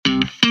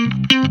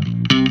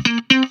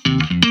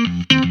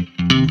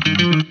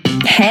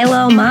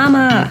Hello,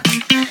 Mama.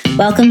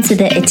 Welcome to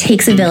the It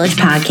Takes a Village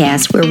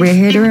podcast, where we're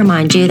here to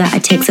remind you that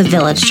it takes a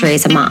village to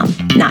raise a mom,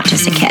 not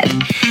just a kid.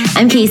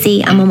 I'm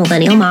Casey. I'm a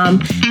millennial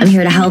mom. I'm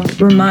here to help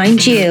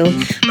remind you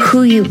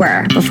who you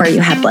were before you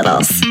had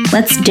littles.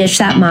 Let's ditch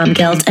that mom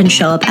guilt and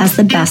show up as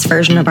the best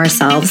version of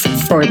ourselves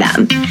for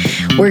them.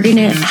 We're going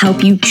to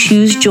help you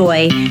choose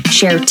joy,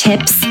 share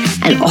tips,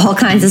 and all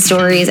kinds of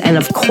stories, and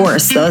of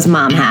course, those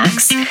mom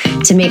hacks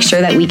to make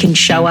sure that we can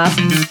show up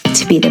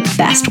to be the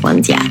best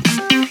ones yet.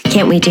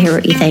 Can't wait to hear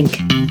what you think.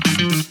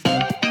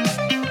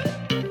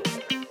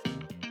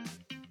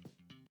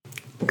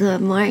 Good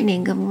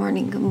morning,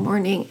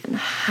 and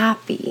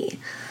happy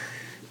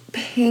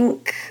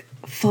pink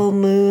full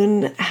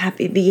moon.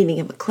 Happy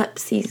beginning of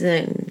eclipse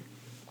season.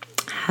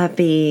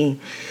 Happy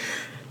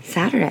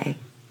Saturday.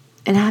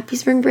 And happy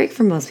spring break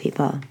for most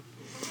people.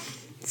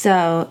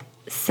 So,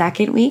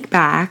 second week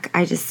back,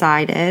 I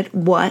decided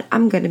what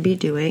I'm going to be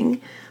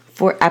doing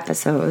for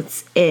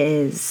episodes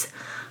is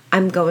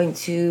I'm going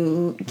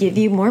to give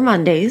you more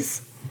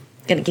Mondays.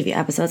 I'm going to give you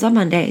episodes on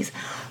Mondays.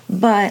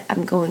 But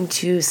I'm going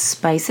to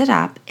spice it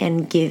up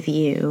and give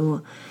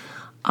you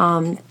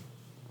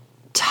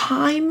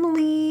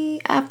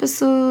timely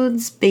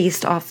episodes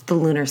based off the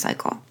lunar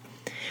cycle.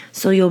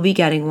 So you'll be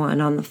getting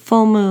one on the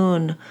full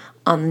moon,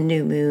 on the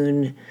new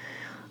moon,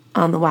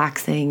 on the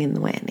waxing and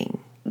the waning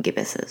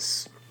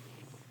gibbuses.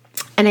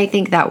 And I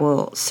think that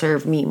will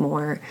serve me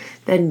more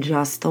than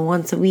just the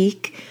once a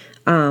week.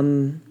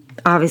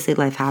 Obviously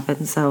life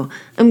happens, so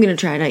I'm going to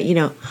try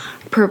to,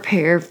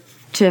 prepare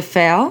to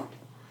fail.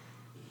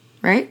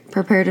 Right?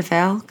 Prepare to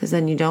fail, because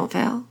then you don't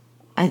fail.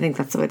 I think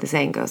that's the way the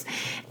saying goes.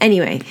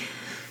 Anyway,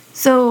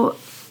 so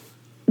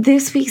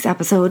this week's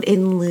episode,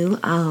 in lieu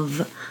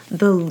of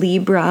the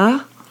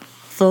Libra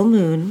full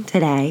moon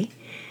today,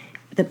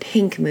 the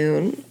pink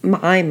moon,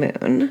 my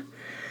moon,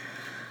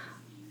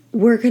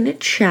 we're going to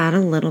chat a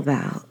little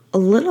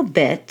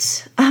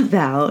bit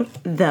about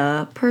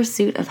the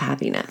pursuit of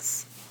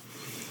happiness.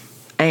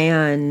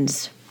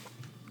 And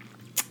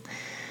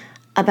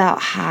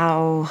about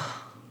how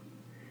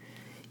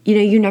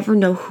you never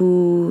know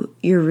who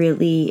you're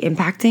really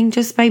impacting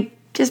just by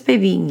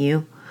being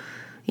you.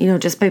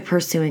 Just by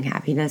pursuing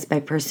happiness, by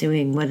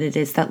pursuing what it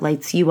is that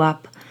lights you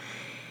up.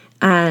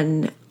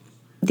 And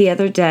the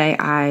other day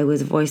I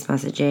was voice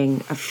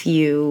messaging a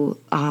few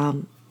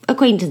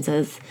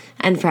acquaintances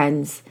and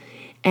friends,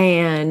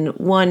 and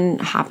one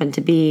happened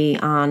to be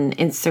on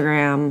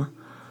Instagram,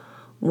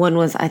 one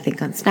was I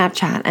think on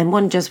Snapchat, and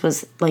one just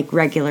was like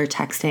regular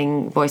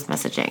texting, voice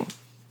messaging.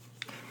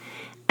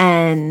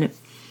 And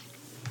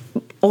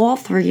all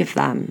three of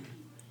them,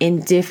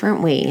 in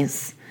different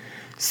ways,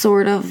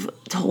 sort of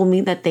told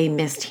me that they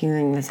missed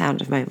hearing the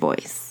sound of my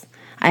voice.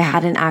 I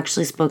hadn't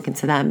actually spoken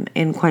to them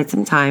in quite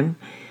some time,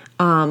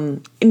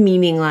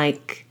 meaning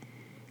like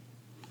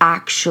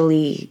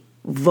actually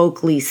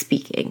vocally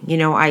speaking.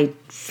 I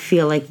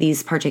feel like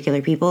these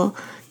particular people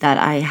that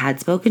I had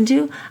spoken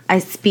to, I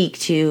speak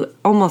to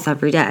almost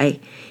every day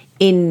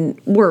in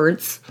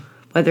words,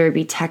 whether it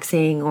be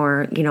texting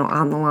or,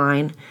 on the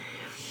line.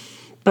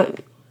 But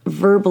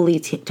verbally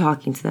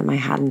talking to them I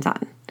hadn't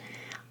done.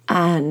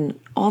 And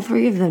all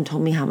three of them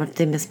told me how much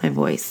they miss my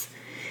voice.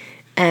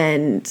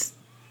 And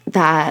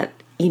that,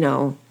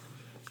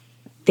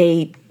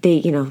 they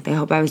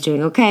hope I was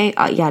doing okay,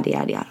 yada,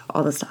 yada, yada,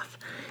 all the stuff.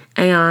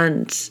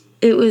 And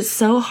it was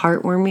so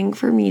heartwarming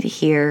for me to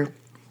hear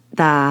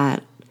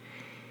that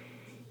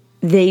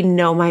they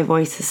know my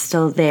voice is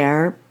still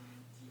there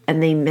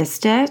and they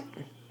missed it,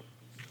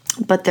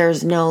 but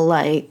there's no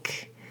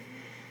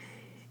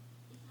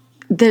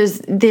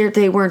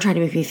they weren't trying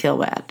to make me feel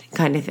bad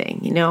kind of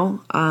thing,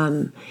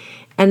 and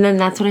then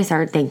that's when I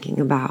started thinking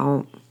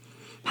about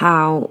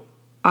how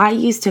I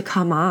used to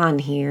come on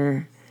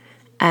here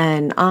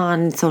and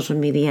on social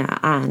media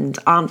and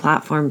on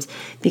platforms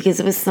because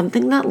it was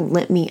something that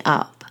lit me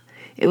up.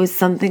 It was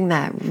something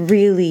that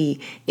really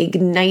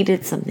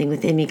ignited something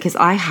within me because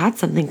I had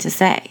something to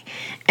say,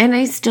 and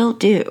I still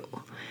do.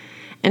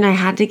 And I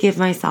had to give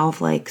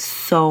myself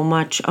so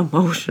much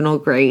emotional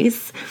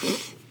grace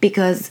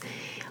because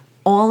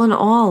all in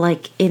all,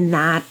 in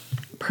that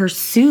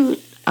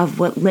pursuit of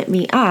what lit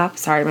me up,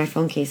 sorry, my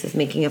phone case is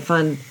making a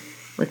fun,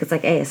 it's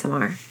like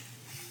ASMR.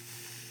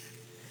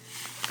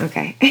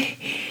 Okay.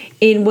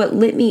 In what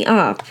lit me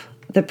up,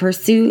 the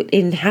pursuit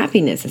in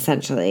happiness,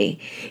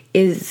 essentially,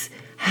 is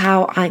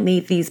how I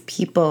made these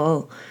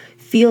people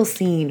feel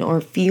seen or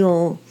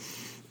feel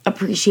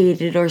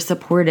appreciated or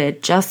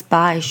supported just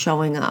by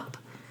showing up.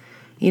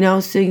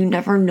 So you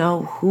never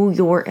know who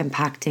you're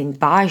impacting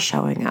by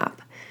showing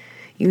up.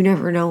 You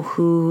never know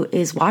who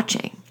is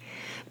watching.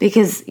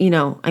 Because, if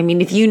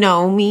you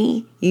know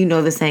me, you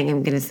know the saying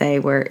I'm going to say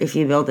where if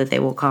you build it, they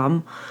will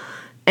come.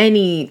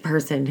 Any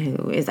person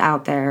who is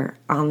out there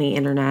on the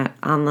internet,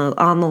 on the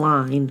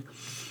line,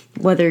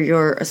 whether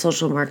you're a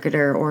social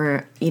marketer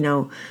or,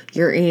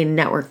 you're in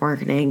network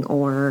marketing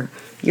or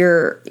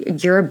you're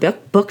a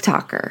book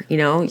talker,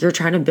 you're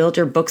trying to build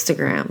your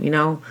Bookstagram,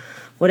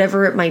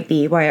 whatever it might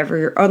be,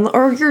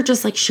 or you're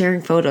just like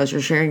sharing photos, you're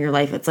sharing your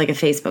life. It's like a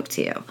Facebook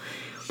to you.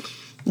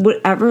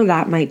 Whatever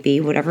that might be,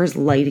 whatever's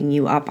lighting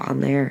you up on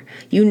there,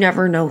 you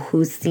never know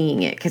who's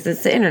seeing it because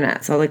it's the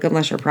internet. So like,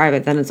 unless you're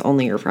private, then it's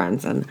only your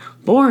friends, and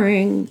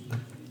boring.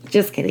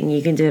 Just kidding.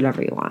 You can do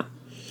whatever you want.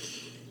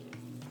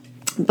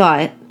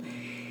 But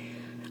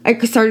I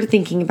started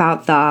thinking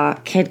about the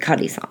Kid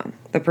Cudi song,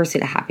 The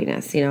Pursuit of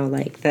Happiness, you know,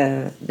 like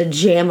the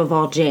jam of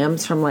all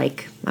jams from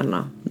like, I don't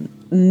know,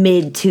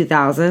 mid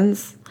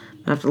 2000s.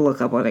 I have to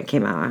look up when it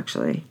came out,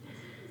 actually.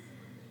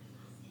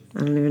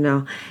 I don't even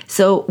know.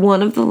 So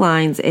one of the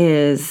lines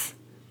is,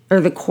 or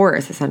the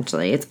chorus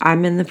essentially, it's,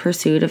 I'm in the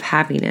pursuit of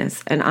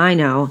happiness, and I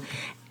know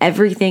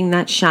everything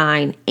that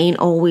shine ain't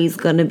always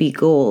gonna be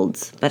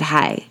gold, but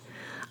hey,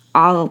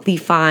 I'll be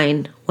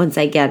fine once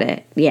I get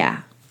it.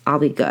 Yeah, I'll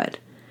be good.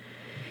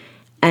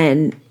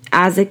 And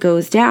as it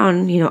goes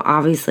down, you know,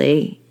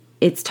 obviously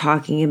it's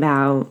talking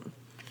about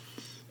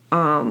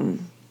the,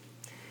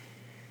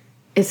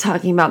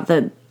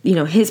 you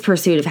know, his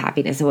pursuit of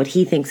happiness and what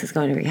he thinks is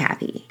going to be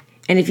happy.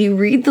 And if you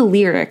read the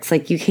lyrics,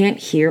 like, you can't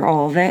hear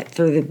all of it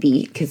through the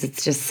beat because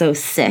it's just so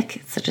sick.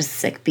 It's such a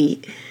sick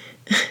beat.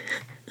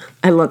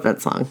 I love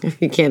that song,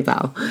 if you can't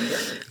tell.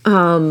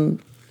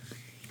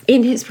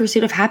 In his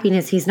pursuit of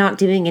happiness, he's not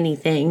doing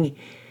anything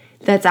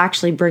that's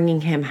actually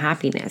bringing him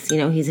happiness. You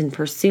know, he's in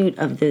pursuit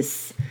of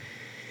this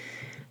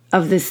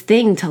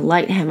thing to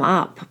light him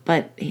up,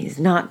 but he's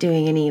not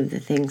doing any of the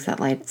things that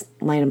light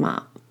him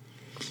up.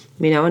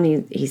 You know,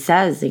 and he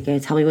says, you can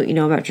tell me what you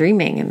know about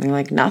dreaming, and they're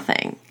like,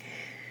 nothing.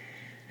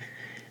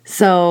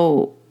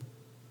 So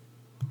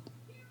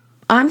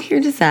I'm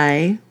here to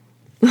say,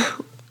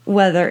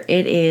 whether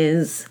it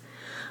is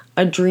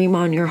a dream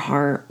on your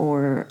heart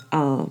or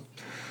a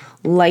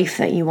life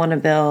that you want to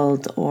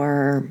build,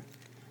 or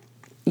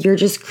you're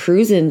just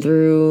cruising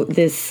through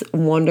this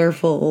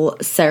wonderful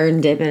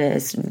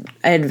serendipitous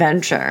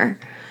adventure,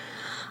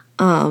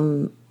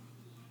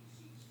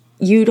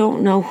 you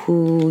don't know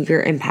who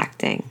you're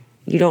impacting.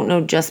 You don't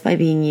know just by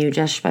being you,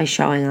 just by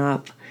showing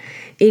up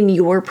in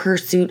your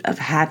pursuit of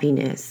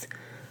happiness,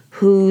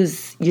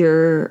 who's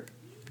you're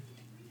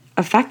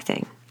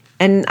affecting.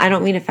 And I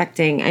don't mean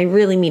affecting, I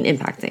really mean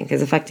impacting,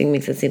 because affecting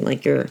makes it seem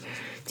like you're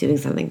doing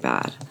something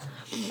bad.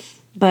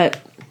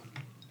 But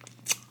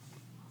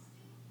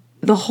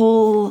the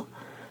whole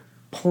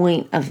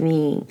point of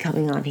me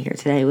coming on here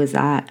today was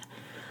that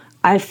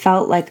I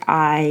felt like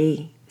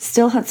I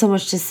still had so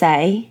much to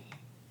say,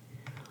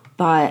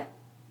 but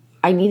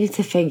I needed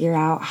to figure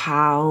out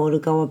how to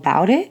go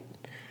about it,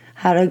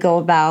 how to go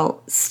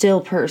about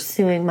still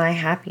pursuing my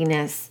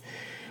happiness,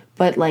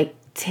 but like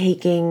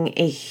taking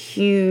a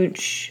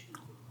huge,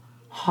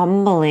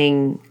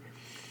 humbling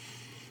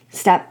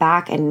step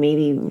back and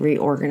maybe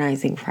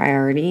reorganizing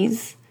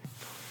priorities.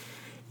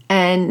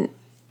 And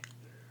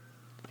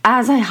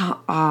as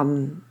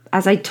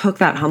I took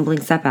that humbling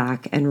step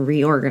back and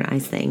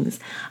reorganized things,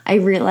 I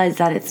realized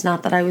that it's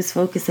not that I was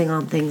focusing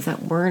on things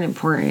that weren't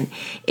important.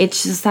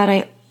 It's just that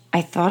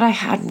I thought I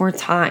had more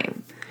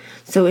time.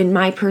 So in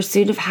my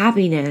pursuit of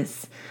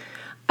happiness,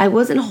 I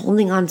wasn't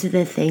holding on to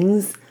the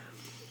things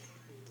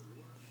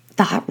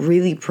that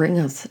really bring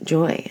us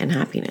joy and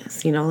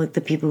happiness, you know, like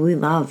the people we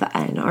love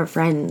and our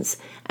friends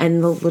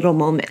and the little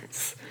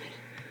moments.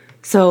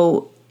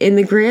 So in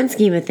the grand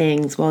scheme of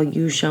things, while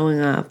you showing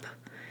up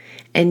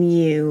and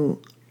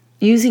you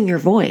using your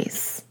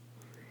voice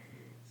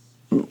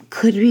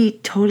could be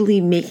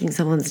totally making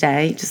someone's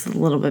day just a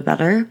little bit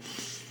better,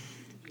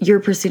 your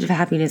pursuit of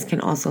happiness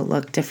can also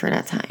look different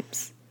at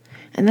times.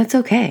 And that's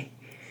okay.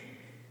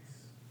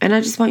 And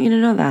I just want you to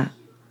know that.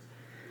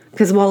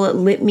 Because while it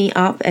lit me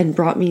up and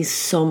brought me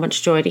so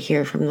much joy to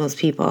hear from those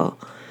people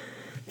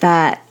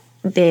that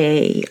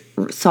they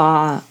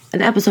saw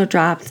an episode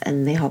dropped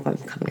and they hope I'm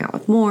coming out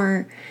with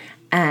more,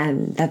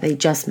 and that they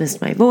just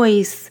missed my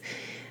voice,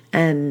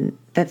 and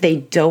that they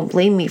don't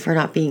blame me for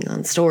not being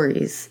on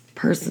stories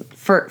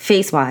for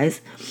face-wise,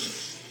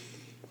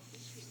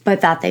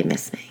 but that they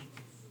miss me.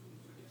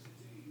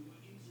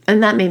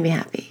 And that made me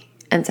happy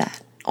and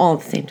sad all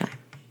at the same time.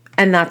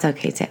 And that's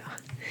okay too.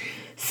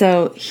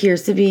 So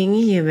here's to being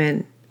a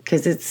human,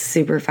 because it's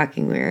super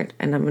fucking weird.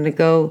 And I'm going to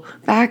go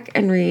back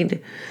and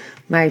read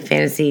my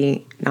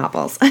fantasy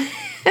novels.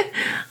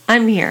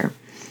 I'm here,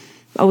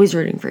 always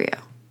rooting for you.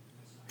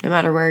 No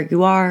matter where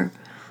you are,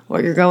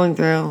 what you're going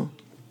through,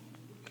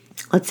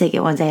 let's take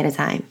it one day at a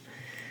time.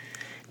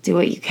 Do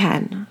what you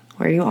can,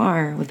 where you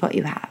are, with what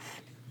you have.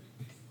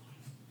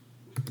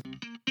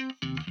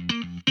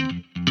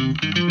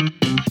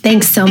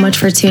 Thanks so much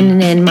for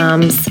tuning in,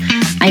 moms.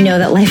 I know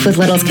that life with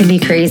littles can be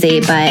crazy,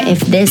 but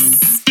if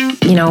this,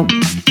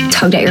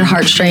 tugged at your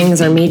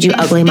heartstrings or made you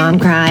ugly mom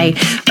cry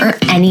or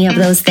any of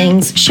those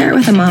things, share it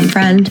with a mom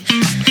friend.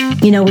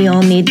 We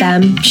all need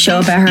them. Show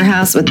up at her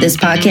house with this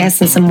podcast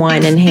and some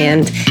wine in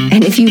hand.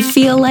 And if you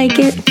feel like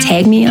it,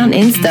 tag me on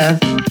Insta.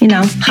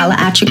 Holla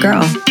at your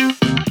girl.